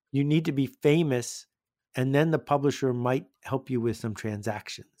you need to be famous, and then the publisher might help you with some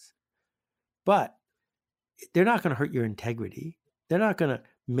transactions. But they're not going to hurt your integrity. They're not going to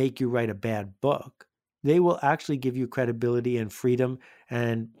make you write a bad book. They will actually give you credibility and freedom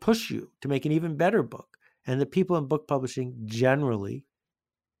and push you to make an even better book. And the people in book publishing generally,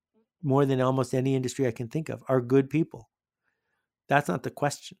 more than almost any industry I can think of, are good people. That's not the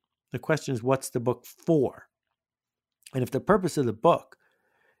question. The question is, what's the book for? And if the purpose of the book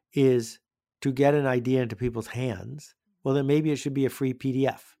is to get an idea into people's hands, well, then maybe it should be a free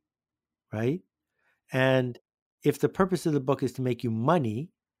PDF, right? And if the purpose of the book is to make you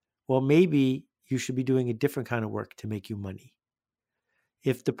money, well, maybe you should be doing a different kind of work to make you money.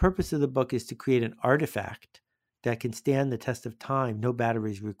 If the purpose of the book is to create an artifact that can stand the test of time, no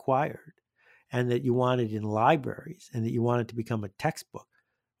batteries required, and that you want it in libraries and that you want it to become a textbook,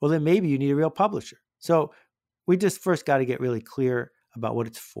 well, then maybe you need a real publisher. So we just first got to get really clear about what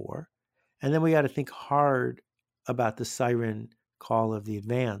it's for. And then we got to think hard about the siren call of the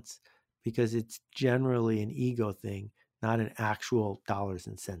advance, because it's generally an ego thing, not an actual dollars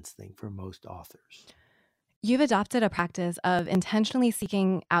and cents thing for most authors. You've adopted a practice of intentionally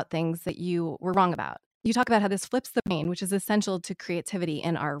seeking out things that you were wrong about. You talk about how this flips the brain, which is essential to creativity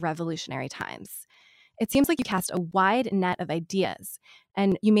in our revolutionary times. It seems like you cast a wide net of ideas,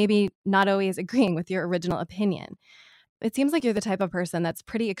 and you may be not always agreeing with your original opinion. It seems like you're the type of person that's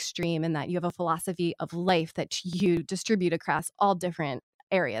pretty extreme in that you have a philosophy of life that you distribute across all different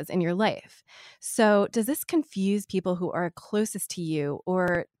areas in your life. So does this confuse people who are closest to you,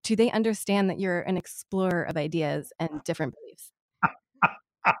 or do they understand that you're an explorer of ideas and different beliefs?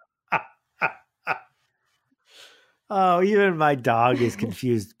 Oh, even my dog is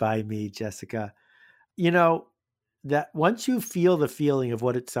confused by me, Jessica. That once you feel the feeling of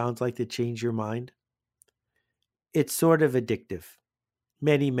what it sounds like to change your mind, it's sort of addictive.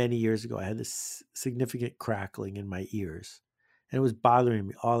 Many, many years ago, I had this significant crackling in my ears, and it was bothering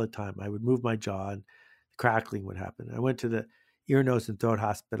me all the time. I would move my jaw and the crackling would happen. I went to the ear, nose, and throat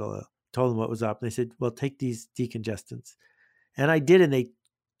hospital, told them what was up. And they said, well, take these decongestants. And I did, and they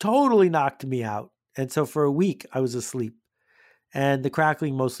totally knocked me out. And so for a week, I was asleep. And the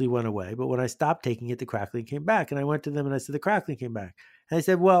crackling mostly went away. But when I stopped taking it, the crackling came back. And I went to them and I said, the crackling came back. And I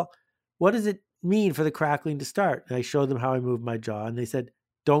said, well, what does it mean for the crackling to start? And I showed them how I moved my jaw. And they said,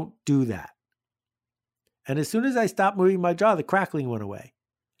 don't do that. And as soon as I stopped moving my jaw, the crackling went away.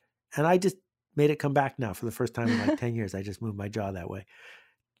 And I just made it come back now for the first time in like 10 years. I just moved my jaw that way.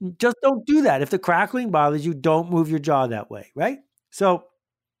 Just don't do that. If the crackling bothers you, don't move your jaw that way, right? So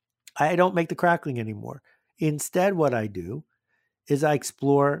I don't make the crackling anymore. Instead, what I do is I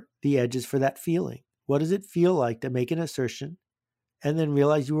explore the edges for that feeling. What does it feel like to make an assertion and then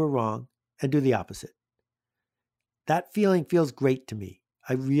realize you were wrong and do the opposite? That feeling feels great to me.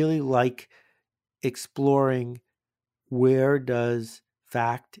 I really like exploring where does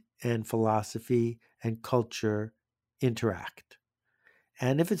fact and philosophy and culture interact.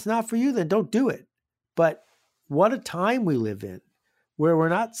 And if it's not for you, then don't do it. But what a time we live in, where we're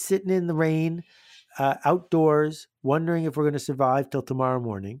not sitting in the rain outdoors wondering if we're going to survive till tomorrow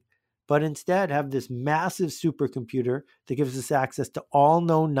morning, but instead have this massive supercomputer that gives us access to all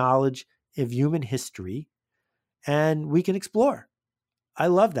known knowledge of human history, and we can explore. I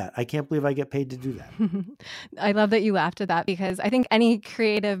love that. I can't believe I get paid to do that. I love that you laughed at that because I think any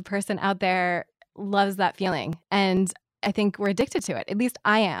creative person out there loves that feeling. And I think we're addicted to it. At least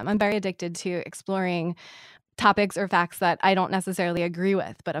I am. I'm very addicted to exploring topics or facts that I don't necessarily agree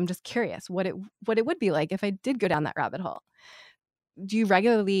with, but I'm just curious what it would be like if I did go down that rabbit hole. Do you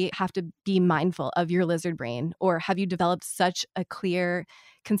regularly have to be mindful of your lizard brain, or have you developed such a clear,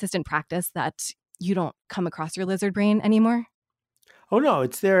 consistent practice that you don't come across your lizard brain anymore? Oh no,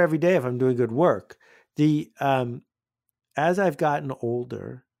 it's there every day if I'm doing good work. As I've gotten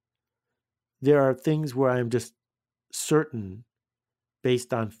older, there are things where I'm just certain,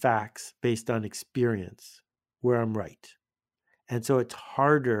 based on facts, based on experience, where I'm right. And so it's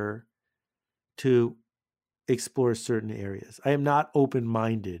harder to explore certain areas. I am not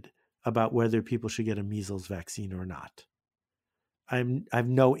open-minded about whether people should get a measles vaccine or not. I have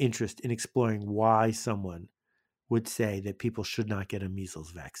no interest in exploring why someone would say that people should not get a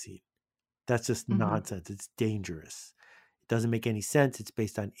measles vaccine. That's just nonsense. It's dangerous. It doesn't make any sense. It's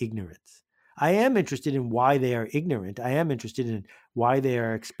based on ignorance. I am interested in why they are ignorant. I am interested in why they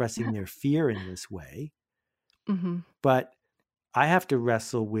are expressing their fear in this way. But I have to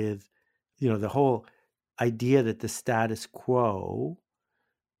wrestle with, the whole idea that the status quo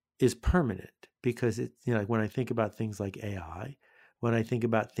is permanent, because it's, like when I think about things like AI, when I think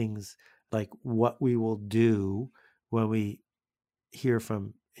about things like what we will do when we hear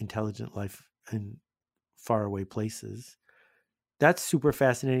from intelligent life in faraway places, that's super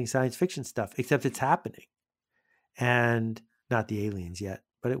fascinating science fiction stuff, except it's happening. And not the aliens yet,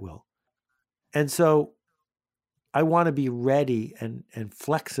 but it will. And so I want to be ready and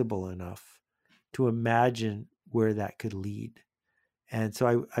flexible enough to imagine where that could lead. And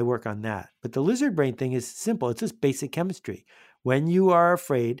so I work on that. But the lizard brain thing is simple. It's just basic chemistry. When you are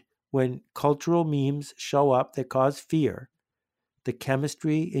afraid, when cultural memes show up that cause fear, the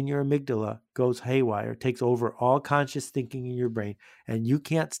chemistry in your amygdala goes haywire, takes over all conscious thinking in your brain, and you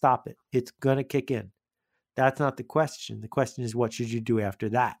can't stop it. It's going to kick in. That's not the question. The question is, what should you do after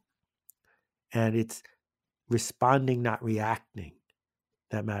that? And it's responding, not reacting,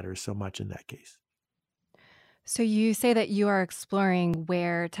 that matters so much in that case. So you say that you are exploring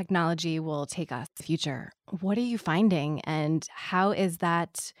where technology will take us in the future. What are you finding, and how is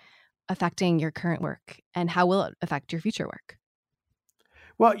that affecting your current work, and how will it affect your future work?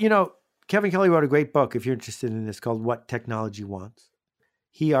 Well, Kevin Kelly wrote a great book, if you're interested in this, called What Technology Wants.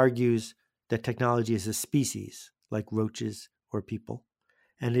 He argues that technology is a species, like roaches or people,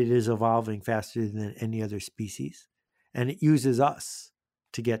 and it is evolving faster than any other species, and it uses us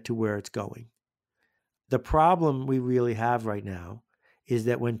to get to where it's going. The problem we really have right now is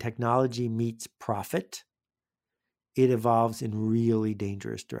that when technology meets profit, it evolves in really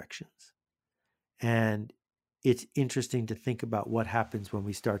dangerous directions. And it's interesting to think about what happens when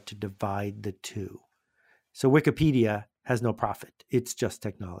we start to divide the two. So Wikipedia has no profit. It's just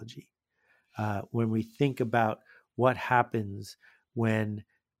technology. When we think about what happens when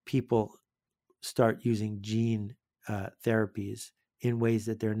people start using gene therapies in ways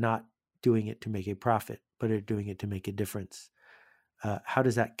that they're not doing it to make a profit, but are doing it to make a difference, how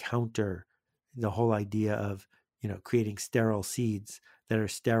does that counter the whole idea of creating sterile seeds that are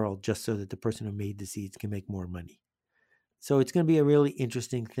sterile just so that the person who made the seeds can make more money? So it's going to be a really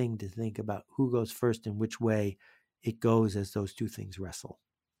interesting thing to think about who goes first and which way it goes as those two things wrestle.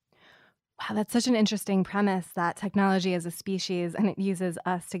 Wow, that's such an interesting premise, that technology is a species and it uses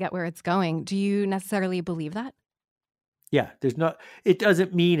us to get where it's going. Do you necessarily believe that? Yeah, it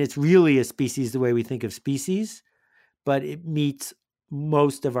doesn't mean it's really a species the way we think of species, but it meets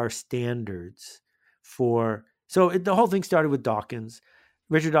most of our standards the whole thing started with Dawkins.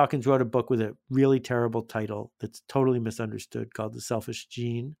 Richard Dawkins wrote a book with a really terrible title that's totally misunderstood called The Selfish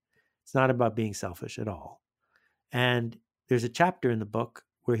Gene. It's not about being selfish at all. And there's a chapter in the book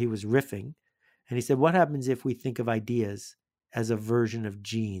where he was riffing, and he said, what happens if we think of ideas as a version of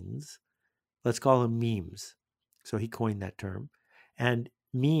genes? Let's call them memes. So he coined that term. And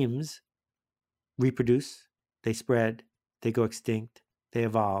memes reproduce, they spread, they go extinct, they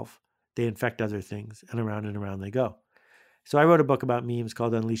evolve, they infect other things, and around they go. So I wrote a book about memes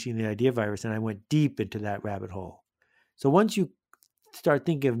called Unleashing the Idea Virus, and I went deep into that rabbit hole. So once you start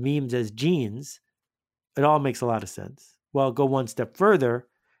thinking of memes as genes, it all makes a lot of sense. Well, go one step further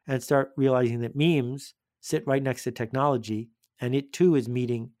and start realizing that memes sit right next to technology, and it too is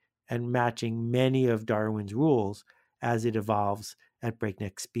meeting and matching many of Darwin's rules as it evolves at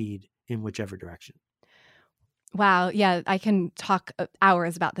breakneck speed in whichever direction. Wow. Yeah, I can talk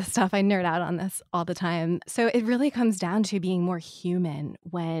hours about this stuff. I nerd out on this all the time. So it really comes down to being more human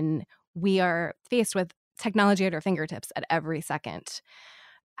when we are faced with technology at our fingertips at every second.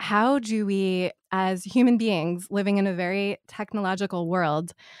 How do we, as human beings living in a very technological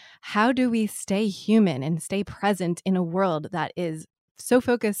world, how do we stay human and stay present in a world that is so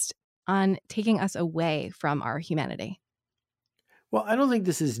focused on taking us away from our humanity? Well, I don't think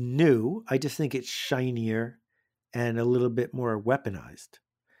this is new. I just think it's shinier and a little bit more weaponized.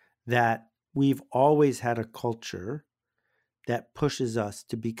 That we've always had a culture that pushes us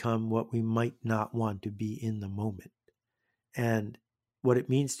to become what we might not want to be in the moment. And what it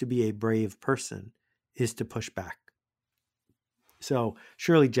means to be a brave person is to push back. So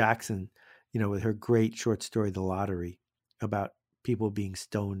Shirley Jackson, with her great short story, The Lottery, about people being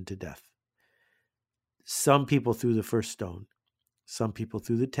stoned to death. Some people threw the first stone. Some people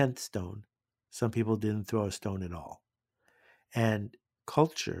threw the 10th stone. Some people didn't throw a stone at all. And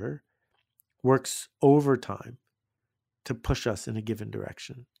culture works overtime to push us in a given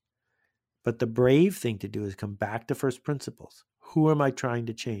direction. But the brave thing to do is come back to first principles. Who am I trying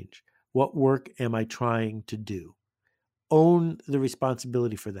to change? What work am I trying to do? Own the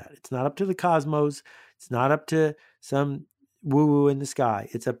responsibility for that. It's not up to the cosmos. It's not up to some woo-woo in the sky.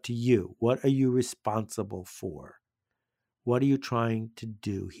 It's up to you. What are you responsible for? What are you trying to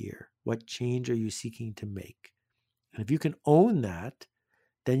do here? What change are you seeking to make? And if you can own that,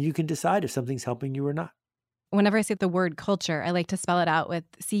 then you can decide if something's helping you or not. Whenever I say the word culture, I like to spell it out with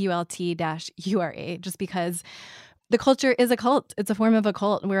CULT-URA, just because the culture is a cult. It's a form of a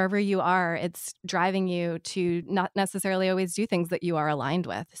cult. Wherever you are, it's driving you to not necessarily always do things that you are aligned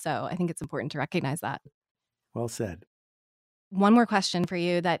with. So I think it's important to recognize that. Well said. One more question for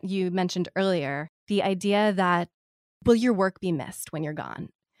you that you mentioned earlier, the idea that will your work be missed when you're gone?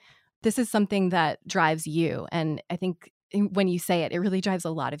 This is something that drives you. And I think when you say it, it really drives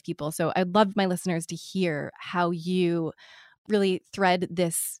a lot of people. So I'd love my listeners to hear how you really thread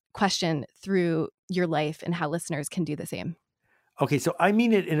this question through your life and how listeners can do the same. Okay, so I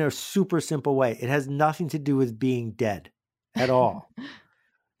mean it in a super simple way. It has nothing to do with being dead at all,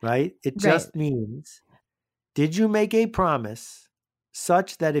 right? It just means, did you make a promise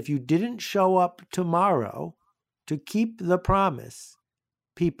such that if you didn't show up tomorrow to keep the promise,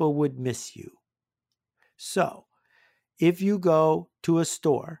 people would miss you? So if you go to a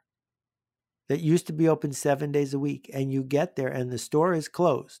store that used to be open 7 days a week and you get there and the store is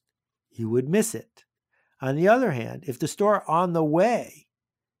closed, you would miss it. On the other hand, if the store on the way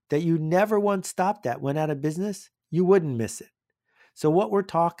that you never once stopped at went out of business, you wouldn't miss it. So what we're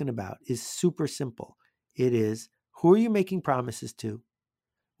talking about is super simple. It is, who are you making promises to?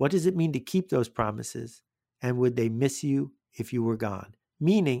 What does it mean to keep those promises? And would they miss you if you were gone?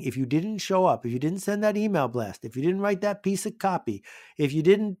 Meaning, if you didn't show up, if you didn't send that email blast, if you didn't write that piece of copy, if you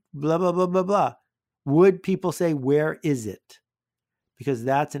didn't blah, blah, blah, blah, blah, would people say, where is it? Because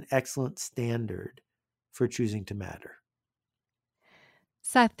that's an excellent standard for choosing to matter.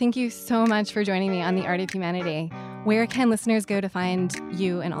 Seth, thank you so much for joining me on The Art of Humanity. Where can listeners go to find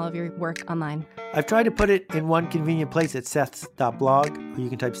you and all of your work online? I've tried to put it in one convenient place at seths.blog, or you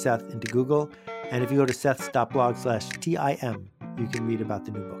can type Seth into Google. And if you go to seths.blog/TIM, you can read about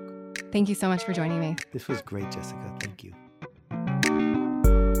the new book. Thank you so much for joining me. This was great, Jessica. Thank you.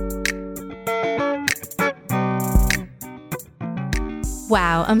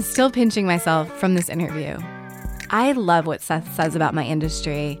 Wow, I'm still pinching myself from this interview. I love what Seth says about my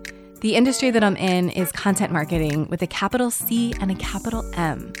industry. The industry that I'm in is content marketing with a capital C and a capital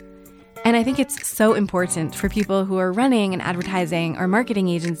M. And I think it's so important for people who are running an advertising or marketing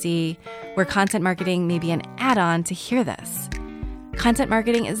agency where content marketing may be an add-on to hear this. Content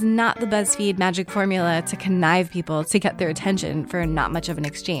marketing is not the BuzzFeed magic formula to connive people to get their attention for not much of an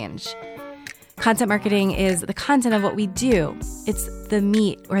exchange. Content marketing is the content of what we do. It's the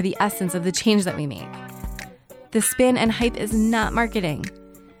meat or the essence of the change that we make. The spin and hype is not marketing.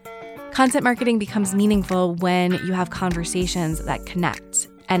 Content marketing becomes meaningful when you have conversations that connect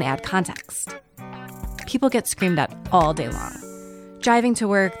and add context. People get screamed at all day long. Driving to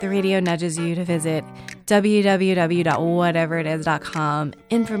work, the radio nudges you to visit www.whateverit.com.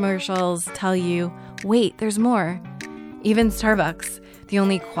 Infomercials tell you, wait, there's more. Even Starbucks, the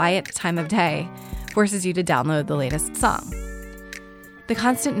only quiet time of day, forces you to download the latest song. The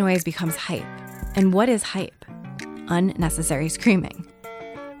constant noise becomes hype. And what is hype? Unnecessary screaming.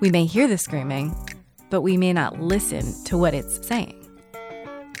 We may hear the screaming, but we may not listen to what it's saying.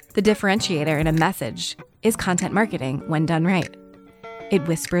 The differentiator in a message is content marketing when done right. It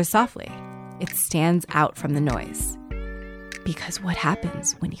whispers softly. It stands out from the noise. Because what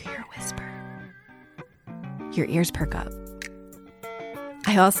happens when you hear a whisper? Your ears perk up.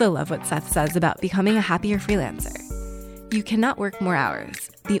 I also love what Seth says about becoming a happier freelancer. You cannot work more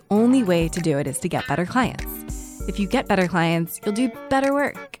hours the only way to do it is to get better clients. If you get better clients, you'll do better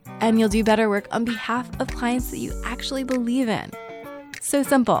work, and you'll do better work on behalf of clients that you actually believe in. So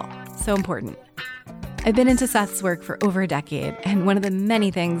simple, so important. I've been into Seth's work for over a decade, and one of the many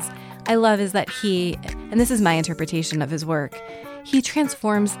things I love is that he, and this is my interpretation of his work, he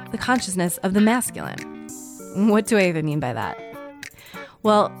transforms the consciousness of the masculine. What do I even mean by that?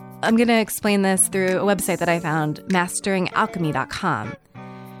 Well, I'm going to explain this through a website that I found, masteringalchemy.com.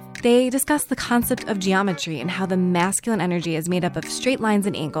 They discuss the concept of geometry and how the masculine energy is made up of straight lines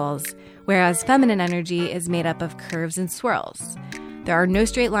and angles, whereas feminine energy is made up of curves and swirls. There are no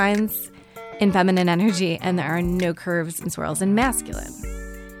straight lines in feminine energy, and there are no curves and swirls in masculine.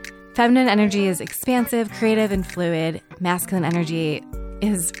 Feminine energy is expansive, creative, and fluid. Masculine energy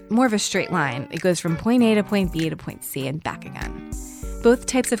is more of a straight line. It goes from point A to point B to point C and back again. Both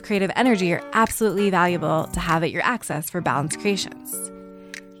types of creative energy are absolutely valuable to have at your access for balanced creations.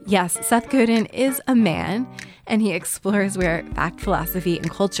 Yes, Seth Godin is a man, and he explores where fact, philosophy, and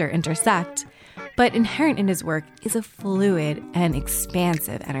culture intersect, but inherent in his work is a fluid and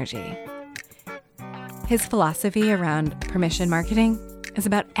expansive energy. His philosophy around permission marketing is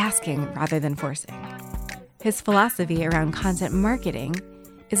about asking rather than forcing. His philosophy around content marketing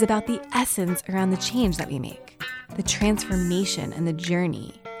is about the essence around the change that we make. The transformation and the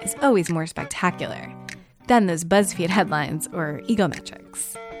journey is always more spectacular than those BuzzFeed headlines or ego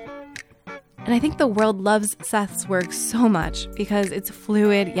metrics. And I think the world loves Seth's work so much because it's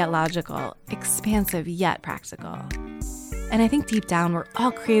fluid yet logical, expansive yet practical. And I think deep down we're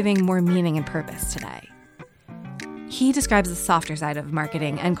all craving more meaning and purpose today. He describes the softer side of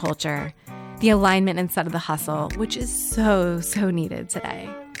marketing and culture, the alignment instead of the hustle, which is so needed today.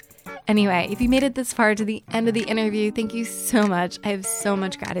 Anyway, if you made it this far to the end of the interview, thank you so much. I have so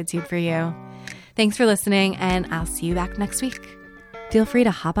much gratitude for you. Thanks for listening, and I'll see you back next week. Feel free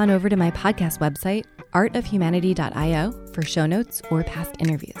to hop on over to my podcast website, artofhumanity.io, for show notes or past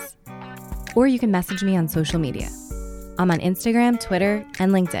interviews. Or you can message me on social media. I'm on Instagram, Twitter,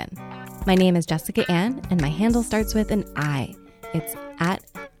 and LinkedIn. My name is Jessica Ann, and my handle starts with an I. It's at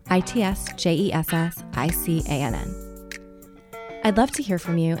ITSJESSICANN. I'd love to hear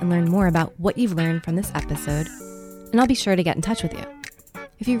from you and learn more about what you've learned from this episode, and I'll be sure to get in touch with you.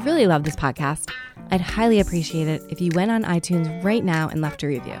 If you really love this podcast, I'd highly appreciate it if you went on iTunes right now and left a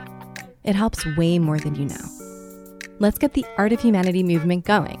review. It helps way more than you know. Let's get the Art of Humanity movement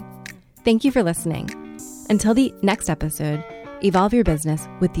going. Thank you for listening. Until the next episode, evolve your business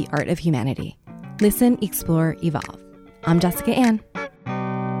with the Art of Humanity. Listen, explore, evolve. I'm Jessica Ann.